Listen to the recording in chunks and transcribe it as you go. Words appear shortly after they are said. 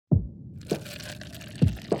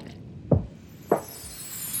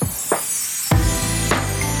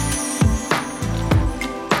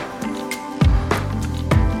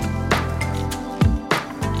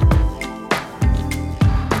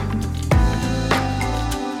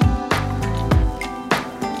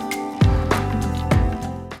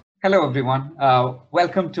Hello, everyone.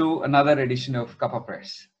 Welcome to another edition of Kappa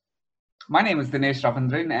Press. My name is Dinesh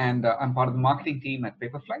Ravindran, and I'm part of the marketing team at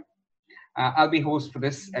Paperfly. I'll be host for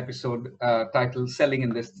this episode titled Selling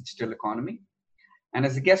in this Digital Economy. And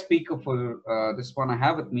as a guest speaker for this one, I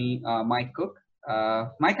have with me Mike Cook.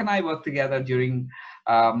 Mike and I worked together during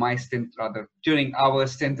our stint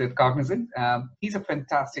at Cognizant. He's a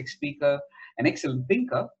fantastic speaker, an excellent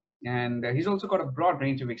thinker, and he's also got a broad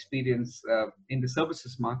range of experience in the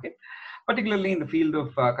services market, particularly in the field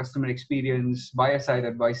of customer experience, buyer-side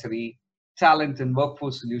advisory, talent and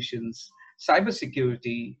workforce solutions,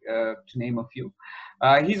 cybersecurity, to name a few.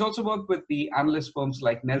 He's also worked with the analyst firms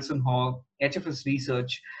like Nelson Hall, HFS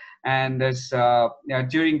Research, and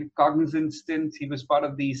during Cognizant stint, he was part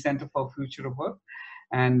of the Center for Future of Work.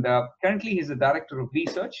 And currently, he's the director of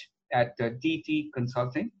research at DT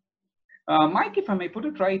Consulting. Mike, if I may put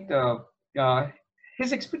it right, uh,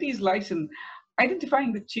 his expertise lies in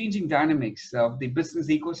identifying the changing dynamics of the business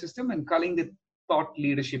ecosystem and culling the thought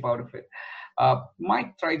leadership out of it.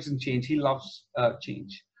 Mike thrives in change. He loves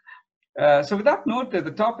change. So with that note,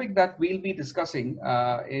 the topic that we'll be discussing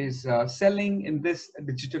is selling in this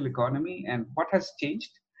digital economy and what has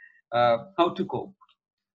changed, how to cope.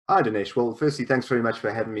 Hi, Dinesh. Well, firstly, thanks very much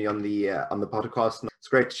for having me on the podcast. It's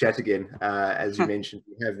great to chat again. As you mentioned,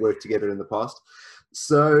 we have worked together in the past.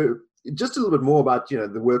 So, just a little bit more about the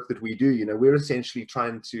work that we do. We're essentially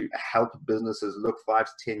trying to help businesses look 5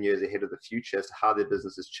 to 10 years ahead of the future as to how their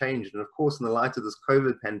business has changed. And of course, in the light of this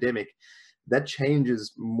COVID pandemic, that change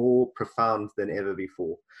is more profound than ever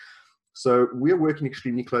before. So, we're working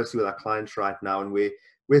extremely closely with our clients right now, and we're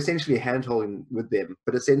essentially hand-holding with them,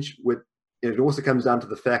 but essentially it also comes down to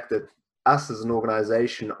the fact that us as an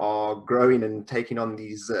organization are growing and taking on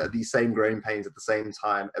these same growing pains at the same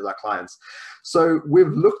time as our clients. So we've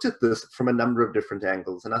looked at this from a number of different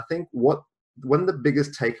angles. And I think one of the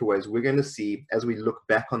biggest takeaways we're going to see as we look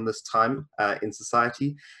back on this time in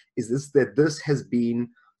society is that this has been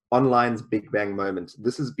online's big bang moment.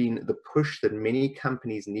 This has been the push that many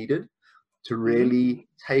companies needed to really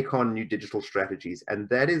take on new digital strategies. And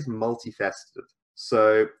that is multifaceted.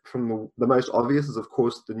 So from the most obvious is, of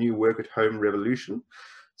course, the new work at home revolution.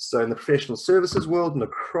 So in the professional services world and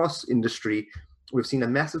across industry, we've seen a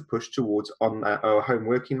massive push towards home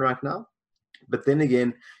working right now. But then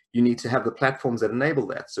again, you need to have the platforms that enable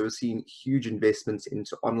that. So we're seeing huge investments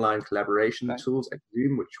into online collaboration tools like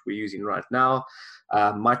Zoom, which we're using right now,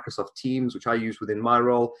 Microsoft Teams, which I use within my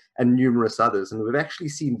role, and numerous others. And we've actually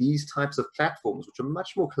seen these types of platforms, which are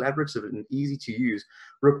much more collaborative and easy to use,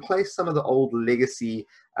 replace some of the old legacy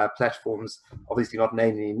platforms, obviously not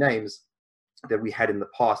naming any names, that we had in the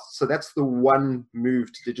past. So that's the one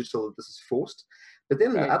move to digital that this has forced. But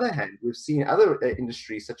then on the other hand, we've seen other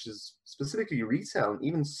industries such as specifically retail and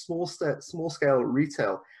even small scale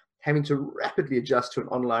retail having to rapidly adjust to an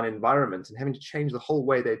online environment and having to change the whole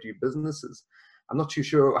way they do businesses. I'm not too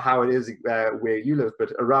sure how it is where you live,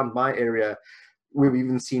 but around my area, we've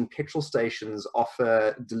even seen petrol stations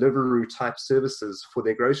offer Deliveroo type services for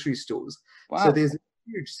their grocery stores. Wow. So there's a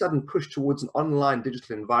huge sudden push towards an online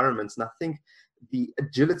digital environment. And I think the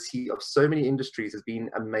agility of so many industries has been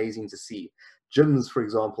amazing to see. Gyms, for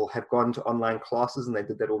example, have gone to online classes, and they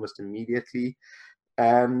did that almost immediately.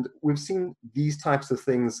 And we've seen these types of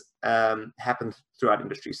things happen throughout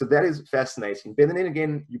industry. So that is fascinating. But then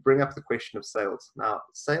again, you bring up the question of sales. Now,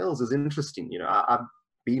 sales is interesting. I've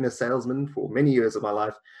been a salesman for many years of my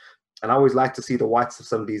life, and I always like to see the whites of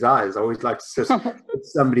somebody's eyes. I always like to sit with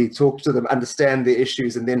somebody, talk to them, understand their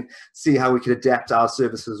issues, and then see how we can adapt our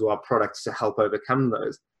services or our products to help overcome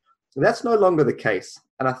those. And that's no longer the case.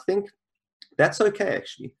 And I think that's okay,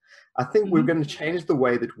 actually. I think we're going to change the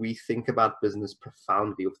way that we think about business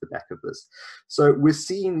profoundly off the back of this. So we're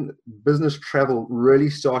seeing business travel really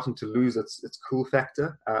starting to lose its cool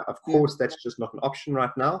factor. Of course, that's just not an option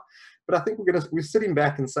right now. But I think we're sitting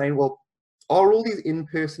back and saying, well, are all these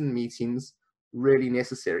in-person meetings really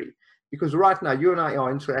necessary? Because right now, you and I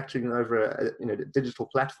are interacting over a digital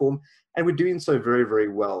platform, and we're doing so very, very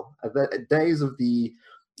well. The days of the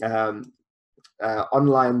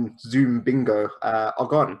online Zoom bingo are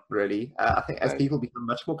gone, really. I think as people become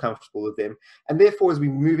much more comfortable with them, and therefore as we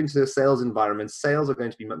move into the sales environment, sales are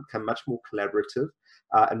going to become much more collaborative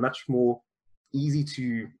and much more easy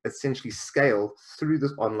to essentially scale through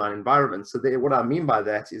this online environment. So what I mean by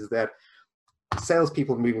that is that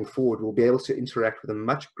salespeople moving forward will be able to interact with a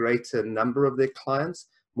much greater number of their clients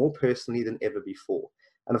more personally than ever before.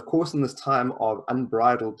 And of course, in this time of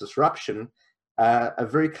unbridled disruption, a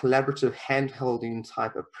very collaborative hand-holding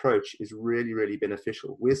type approach is really, really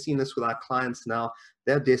beneficial. We're seeing this with our clients now.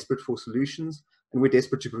 They're desperate for solutions, and we're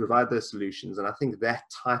desperate to provide those solutions. And I think that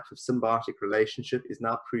type of symbiotic relationship is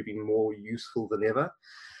now proving more useful than ever.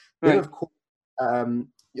 Then, of course,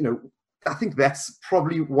 you know, I think that's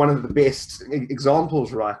probably one of the best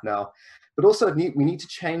examples right now. But also, we need to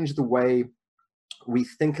change the way we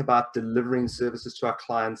think about delivering services to our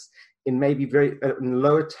clients in maybe very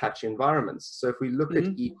lower touch environments. So if we look at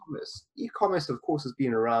e-commerce, of course, has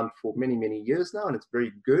been around for many, many years now, and it's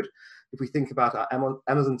very good. If we think about our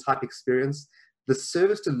Amazon type experience, the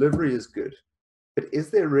service delivery is good, but is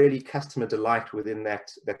there really customer delight within that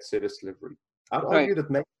service delivery? I'd argue that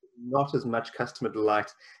maybe not as much customer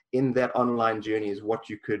delight in that online journey as what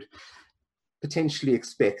you could potentially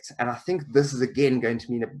expect. And I think this is again going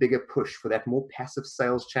to mean a bigger push for that more passive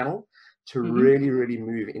sales channel to really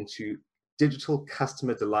move into digital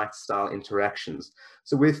customer delight style interactions.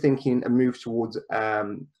 So we're thinking a move towards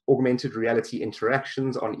augmented reality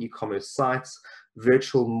interactions on e-commerce sites,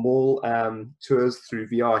 virtual mall tours through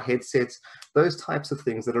VR headsets, those types of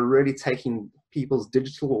things that are really taking people's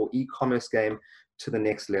digital or e-commerce game to the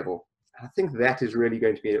next level. I think that is really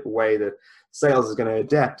going to be a way that sales is going to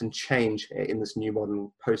adapt and change in this new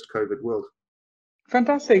modern post-COVID world.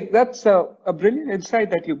 Fantastic. That's a brilliant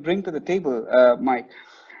insight that you bring to the table, Mike.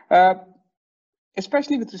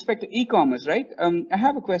 Especially with respect to e-commerce, right? I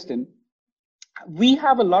have a question. We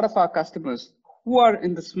have a lot of our customers who are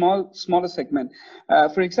in the smaller segment.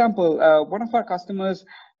 For example, one of our customers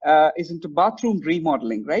is into bathroom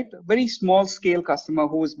remodeling, right? A very small scale customer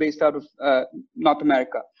who is based out of North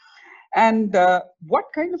America. And what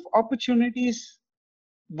kind of opportunities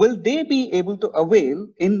will they be able to avail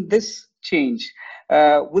in this change?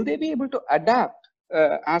 Will they be able to adapt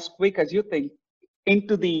as quick as you think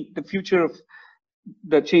into the future of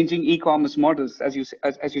the changing e-commerce models, as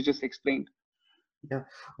you just explained? Yeah,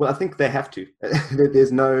 well, I think they have to.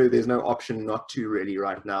 There's no option not to really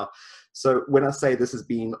right now. So when I say this has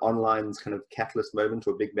been online's kind of catalyst moment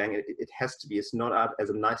or big bang, it has to be. It's not out as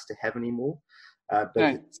a nice to have anymore, but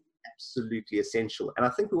it's absolutely essential. And I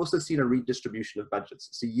think we've also seen a redistribution of budgets.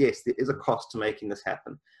 So yes, there is a cost to making this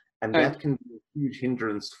happen, and that can be a huge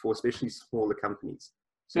hindrance for especially smaller companies.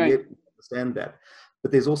 So yeah, we understand that.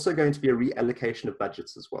 But there's also going to be a reallocation of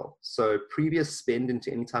budgets as well. So previous spend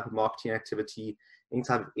into any type of marketing activity, any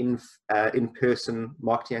type of in-person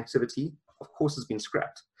marketing activity, of course, has been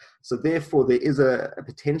scrapped. So therefore, there is a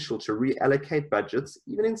potential to reallocate budgets,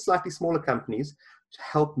 even in slightly smaller companies, to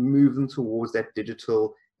help move them towards that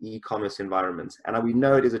digital e-commerce environment. And we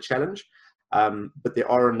know it is a challenge, but there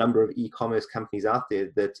are a number of e-commerce companies out there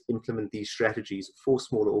that implement these strategies for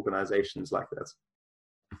smaller organizations like that.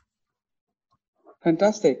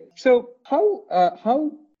 Fantastic. So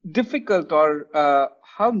how difficult or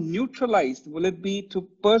how neutralized will it be to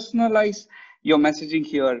personalize your messaging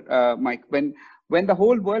here, Mike, when the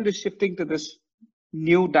whole world is shifting to this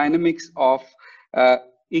new dynamics of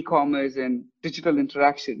e-commerce and digital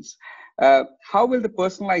interactions? How will the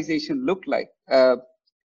personalization look like?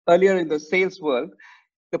 Earlier in the sales world,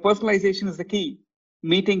 the personalization is the key,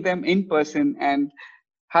 meeting them in person and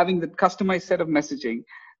having the customized set of messaging.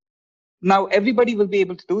 Now everybody will be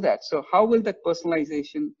able to do that. So how will that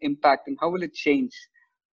personalization impact and how will it change?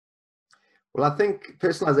 Well, I think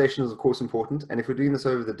personalization is of course important. And if we're doing this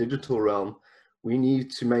over the digital realm, we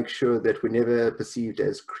need to make sure that we're never perceived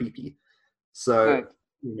as creepy. So,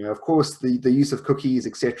 you know, of course, the use of cookies,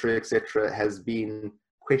 et cetera, has been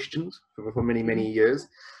questioned for many, many years.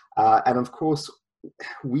 And of course,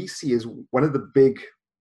 we see as one of the big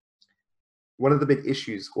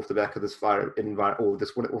issues off the back of this off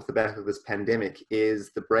the back of this pandemic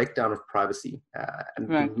is the breakdown of privacy. And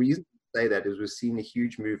the reason I say that is we've seen a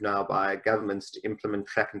huge move now by governments to implement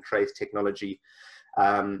track and trace technology.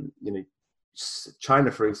 You know,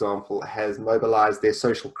 China, for example, has mobilized their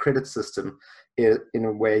social credit system in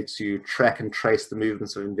a way to track and trace the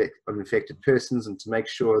movements of infected persons and to make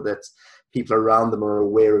sure that people around them are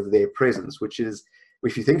aware of their presence, which is,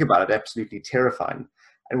 if you think about it, absolutely terrifying.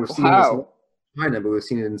 And we've seen this China, but we've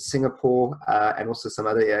seen it in Singapore and also some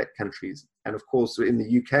other countries. And of course, in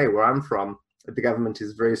the UK, where I'm from, the government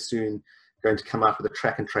is very soon going to come out with a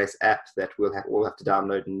track and trace app that we'll have to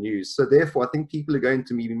download and use. So therefore, I think people are going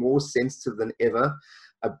to be more sensitive than ever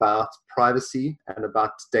about privacy and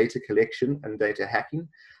about data collection and data hacking.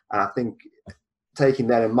 And I think taking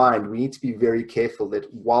that in mind, we need to be very careful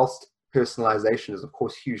that whilst personalization is of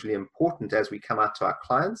course hugely important as we come out to our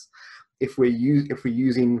clients, if we're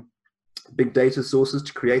using big data sources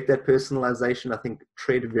to create that personalization, I think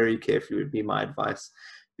tread very carefully would be my advice,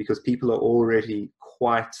 because people are already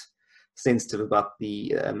quite sensitive about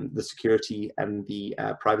the security and the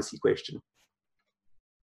privacy question.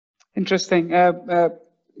 Interesting.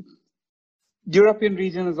 European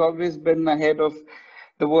region has always been ahead of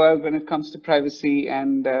the world when it comes to privacy,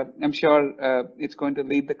 and I'm sure it's going to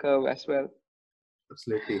lead the curve as well.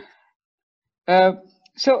 Absolutely.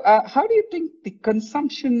 So how do you think the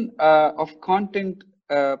consumption of content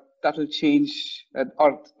that will change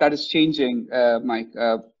or that is changing, Mike,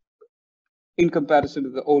 in comparison to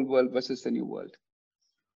the old world versus the new world?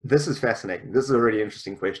 This is fascinating. This is a really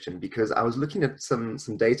interesting question because I was looking at some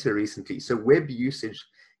data recently. So web usage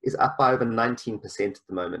is up by over 19% at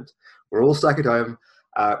the moment. We're all stuck at home.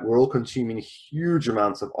 We're all consuming huge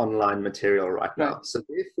amounts of online material right now. Right. So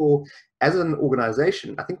therefore, as an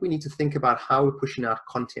organization, I think we need to think about how we're pushing out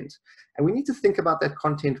content. And we need to think about that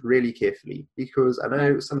content really carefully because I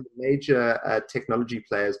know some of the major technology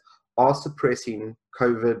players are suppressing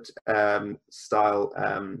COVID style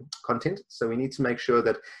content. So we need to make sure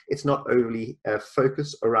that it's not overly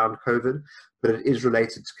focused around COVID, but it is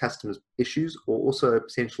related to customers' issues or also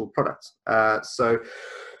potential products. So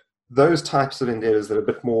those types of endeavors that are a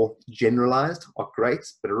bit more generalized are great,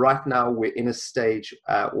 but right now we're in a stage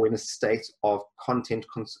or in a state of content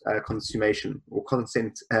consummation or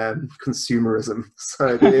content consumerism.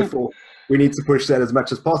 So therefore, we need to push that as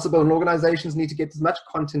much as possible, and organizations need to get as much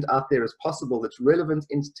content out there as possible that's relevant,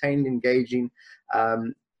 entertaining, engaging,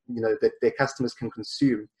 that their customers can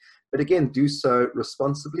consume. But again, do so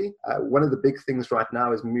responsibly. One of the big things right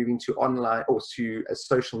now is moving to online or to a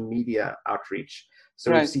social media outreach.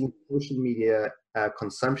 So we've seen social media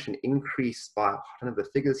consumption increase by, I don't know the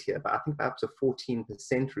figures here, but I think by up to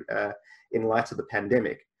 14% in light of the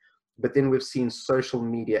pandemic. But then we've seen social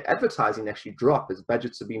media advertising actually drop as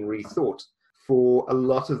budgets are being rethought for a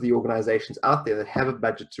lot of the organizations out there that have a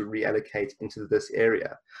budget to reallocate into this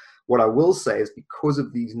area. What I will say is because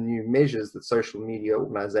of these new measures that social media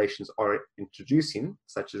organizations are introducing,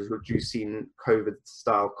 such as reducing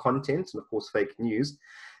COVID-style content and of course fake news,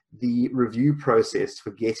 the review process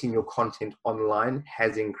for getting your content online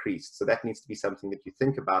has increased. So that needs to be something that you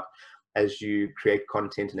think about as you create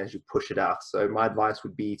content and as you push it out. So my advice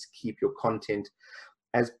would be to keep your content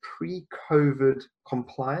as pre-COVID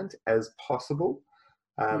compliant as possible,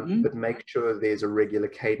 but make sure there's a regular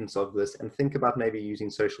cadence of this and think about maybe using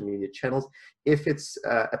social media channels if it's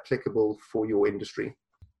applicable for your industry.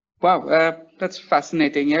 Wow, that's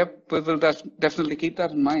fascinating. Yeah, we will definitely keep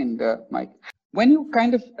that in mind, Mike. When you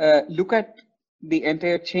kind of look at the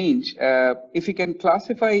entire change, if you can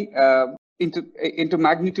classify into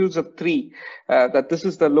magnitudes of 3, that this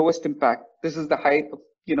is the lowest impact, this is the high,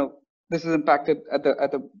 this is impacted at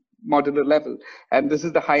the modular level, and this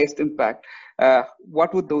is the highest impact.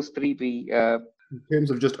 What would those 3 be? In terms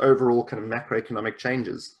of just overall kind of macroeconomic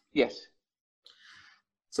changes? Yes.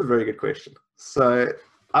 It's a very good question. So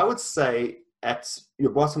I would say at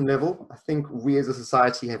your bottom level, I think we as a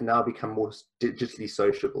society have now become more digitally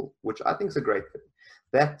sociable, which I think is a great thing.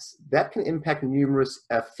 That can impact numerous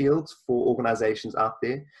fields for organizations out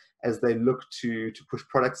there as they look to push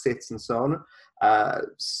product sets and so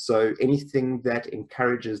on. So anything that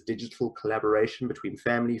encourages digital collaboration between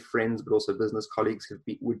family, friends, but also business colleagues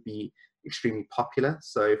would be extremely popular.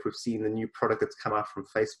 So if we've seen the new product that's come out from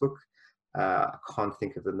Facebook, I can't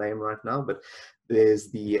think of the name right now, but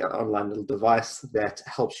there's the online little device that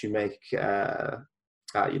helps you make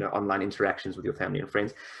online interactions with your family and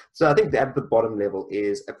friends. So I think that at the bottom level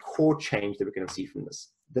is a core change that we're going to see from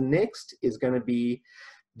this. The next is going to be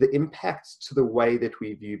the impact to the way that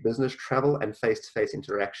we view business travel and face-to-face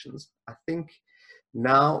interactions. I think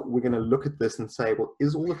now we're going to look at this and say, well,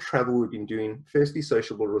 is all the travel we've been doing firstly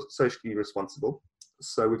socially responsible?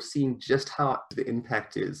 So we've seen just how the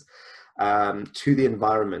impact is to the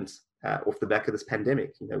environment off the back of this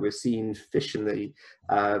pandemic. We're seeing fish in the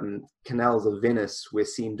canals of Venice. We're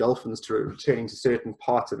seeing dolphins returning to certain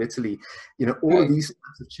parts of Italy. All of these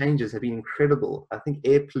types of changes have been incredible. I think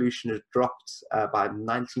air pollution has dropped by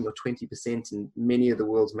 19 or 20% in many of the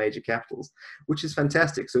world's major capitals, which is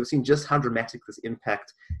fantastic. So we've seen just how dramatic this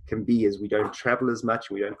impact can be as we don't travel as much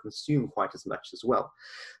and we don't consume quite as much as well.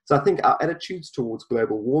 So I think our attitudes towards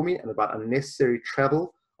global warming and about unnecessary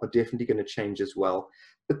travel are definitely going to change as well.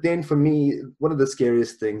 But then for me, one of the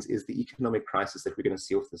scariest things is the economic crisis that we're going to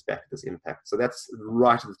see off this back of this impact. So that's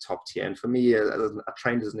right at the top tier. And for me,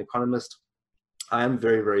 trained as an economist, I am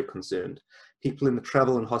very, very concerned. People in the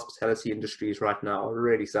travel and hospitality industries right now are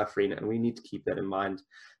really suffering, and we need to keep that in mind.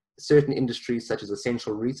 Certain industries such as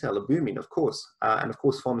essential retail are booming, of course. And of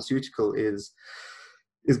course, pharmaceutical is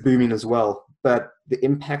booming as well, but the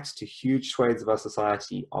impacts to huge swathes of our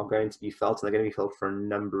society are going to be felt, and they're going to be felt for a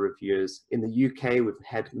number of years. In the UK, we've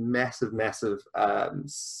had massive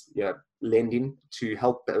lending to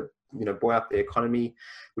help buoy up the economy,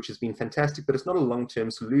 which has been fantastic, but it's not a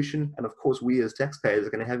long-term solution. And of course, we as taxpayers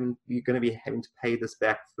are going to be having to pay this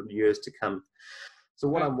back for years to come. So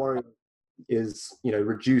what I'm worried is,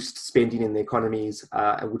 reduced spending in the economies,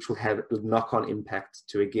 which will have a knock-on impact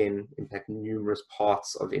to, again, impact numerous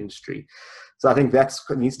parts of industry. So I think that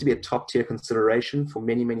needs to be a top-tier consideration for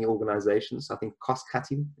many, many organizations. I think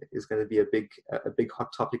cost-cutting is going to be a big hot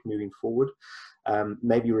topic moving forward.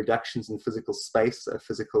 Maybe reductions in physical space,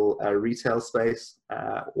 physical retail space,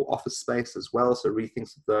 or office space as well. So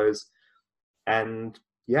rethinks of those. And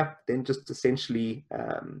yeah, then just essentially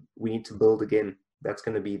we need to build again. That's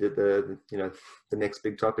going to be the next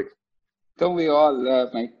big topic. Don't we all,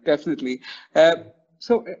 Mike? Definitely.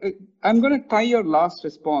 So I'm going to tie your last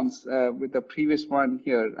response with the previous one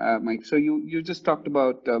here, Mike. So you just talked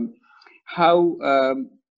about how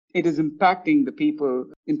it is impacting the people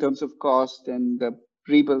in terms of cost and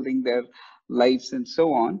rebuilding their lives and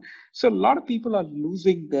so on. So a lot of people are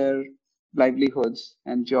losing their livelihoods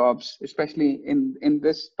and jobs, especially in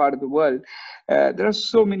this part of the world. There are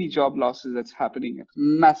so many job losses that's happening at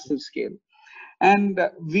massive scale. And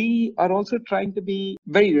we are also trying to be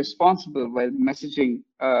very responsible while messaging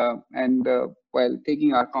and while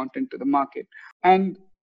taking our content to the market. And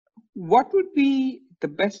what would be the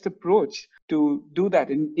best approach to do that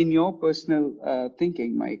in your personal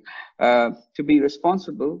thinking, Mike, to be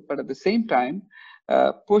responsible, but at the same time,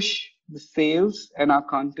 push the sales and our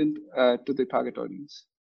content to the target audience?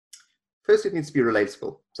 First, it needs to be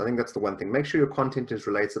relatable. So I think that's the one thing. Make sure your content is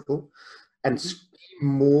relatable, and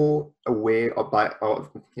more aware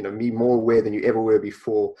be more aware than you ever were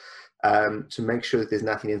before, to make sure that there's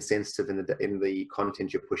nothing insensitive in the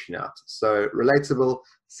content you're pushing out. So relatable,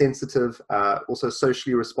 sensitive, also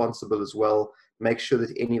socially responsible as well. Make sure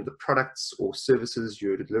that any of the products or services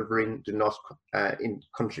you're delivering do not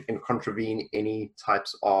contravene any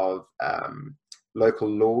types of local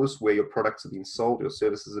laws where your products are being sold, your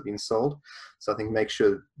services are being sold. So I think make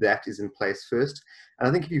sure that is in place first. And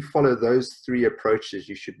I think if you follow those three approaches,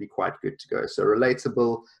 you should be quite good to go. So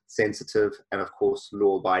relatable, sensitive, and of course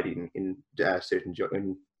law-abiding in certain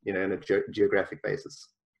in a geographic basis.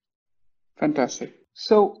 Fantastic.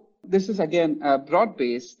 So this is again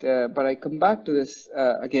broad-based, but I come back to this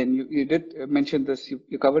again. You did mention this.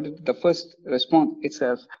 You covered it, the first response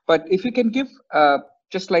itself. But if you can give,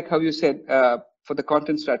 just like how you said, for the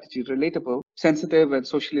content strategy, relatable, sensitive, and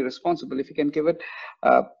socially responsible, if you can give it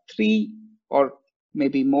 3 or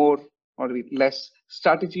maybe more or less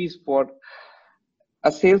strategies for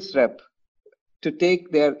a sales rep to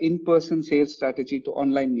take their in-person sales strategy to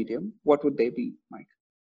online medium, what would they be, Mike?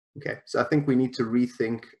 Okay, so I think we need to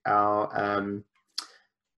rethink our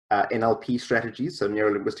NLP strategies, so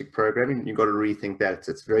neuro-linguistic programming. You've got to rethink that.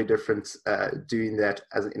 It's very different doing that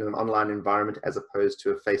in an online environment as opposed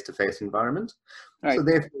to a face-to-face environment. Right. So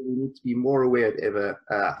therefore, we need to be more aware than ever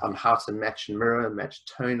on how to match and mirror, match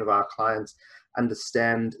tone of our clients,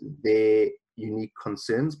 understand their unique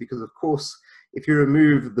concerns, because of course, if you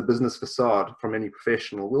remove the business facade from any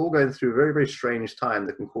professional, we're all going through a very, very strange time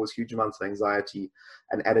that can cause huge amounts of anxiety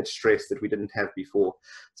and added stress that we didn't have before.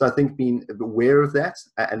 So I think being aware of that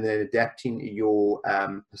and then adapting your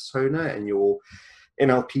persona and your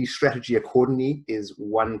NLP strategy accordingly is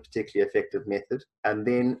one particularly effective method. And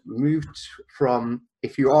then moved from,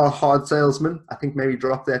 if you are a hard salesman, I think maybe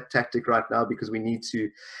drop that tactic right now, because we need to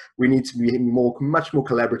be much more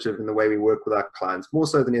collaborative in the way we work with our clients, more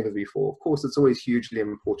so than ever before. Of course, it's always hugely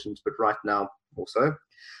important, but right now more so.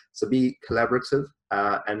 So be collaborative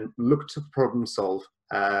and look to problem solve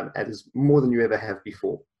as more than you ever have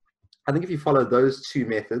before. I think if you follow those two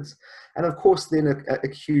methods, and of course then a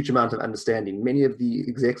huge amount of understanding. Many of the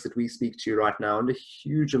execs that we speak to right now are under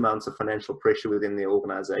huge amounts of financial pressure within their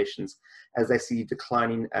organizations as they see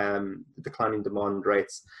declining demand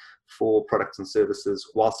rates for products and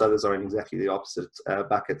services, whilst others are in exactly the opposite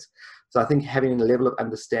bucket. So I think having a level of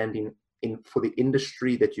understanding for the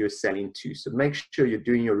industry that you're selling to. So make sure you're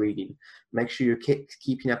doing your reading. Make sure you're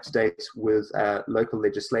keeping up to date with local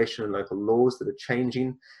legislation and local laws that are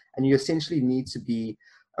changing. And you essentially need to be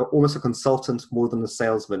almost a consultant more than a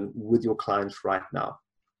salesman with your clients right now.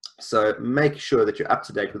 So make sure that you're up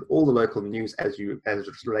to date with all the local news as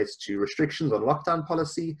it relates to restrictions on lockdown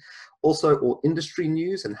policy, also all industry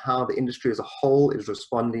news and how the industry as a whole is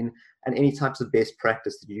responding, and any types of best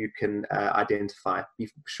practice that you can identify. Be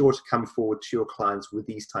sure to come forward to your clients with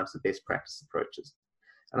these types of best practice approaches.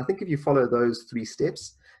 And I think if you follow those 3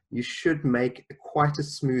 steps, you should make quite a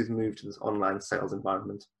smooth move to this online sales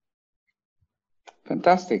environment.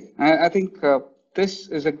 Fantastic. I think this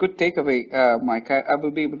is a good takeaway, Mike. I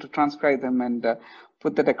will be able to transcribe them and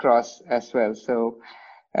put that across as well. So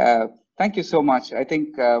Thank you so much. I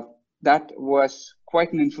think that was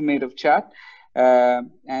quite an informative chat.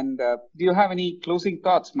 And do you have any closing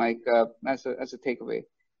thoughts, Mike, as a takeaway?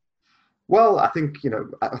 Well, I think,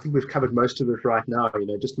 I think we've covered most of it right now.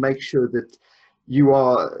 Just make sure that you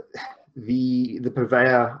are the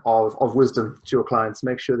purveyor of wisdom to your clients.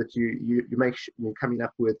 Make sure that you make sure you're coming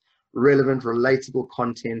up with relevant, relatable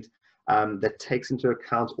content that takes into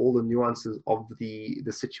account all the nuances of the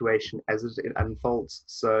situation as it unfolds.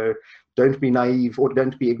 So don't be naive or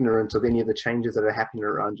don't be ignorant of any of the changes that are happening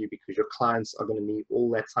around you, because your clients are going to need all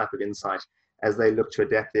that type of insight as they look to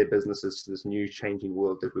adapt their businesses to this new changing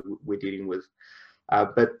world that we're dealing with.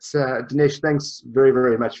 But Dinesh, thanks very,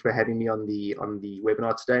 very much for having me on the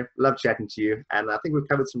webinar today. Love chatting to you, and I think we've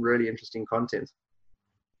covered some really interesting content.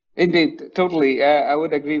 Indeed, totally. I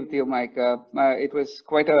would agree with you, Mike. It was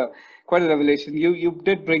quite a revelation. You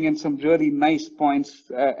did bring in some really nice points,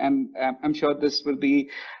 and I'm sure this will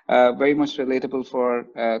be very much relatable for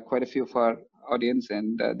quite a few of our audience,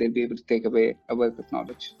 and they'll be able to take away a wealth of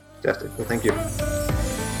knowledge. Fantastic. Well, thank you.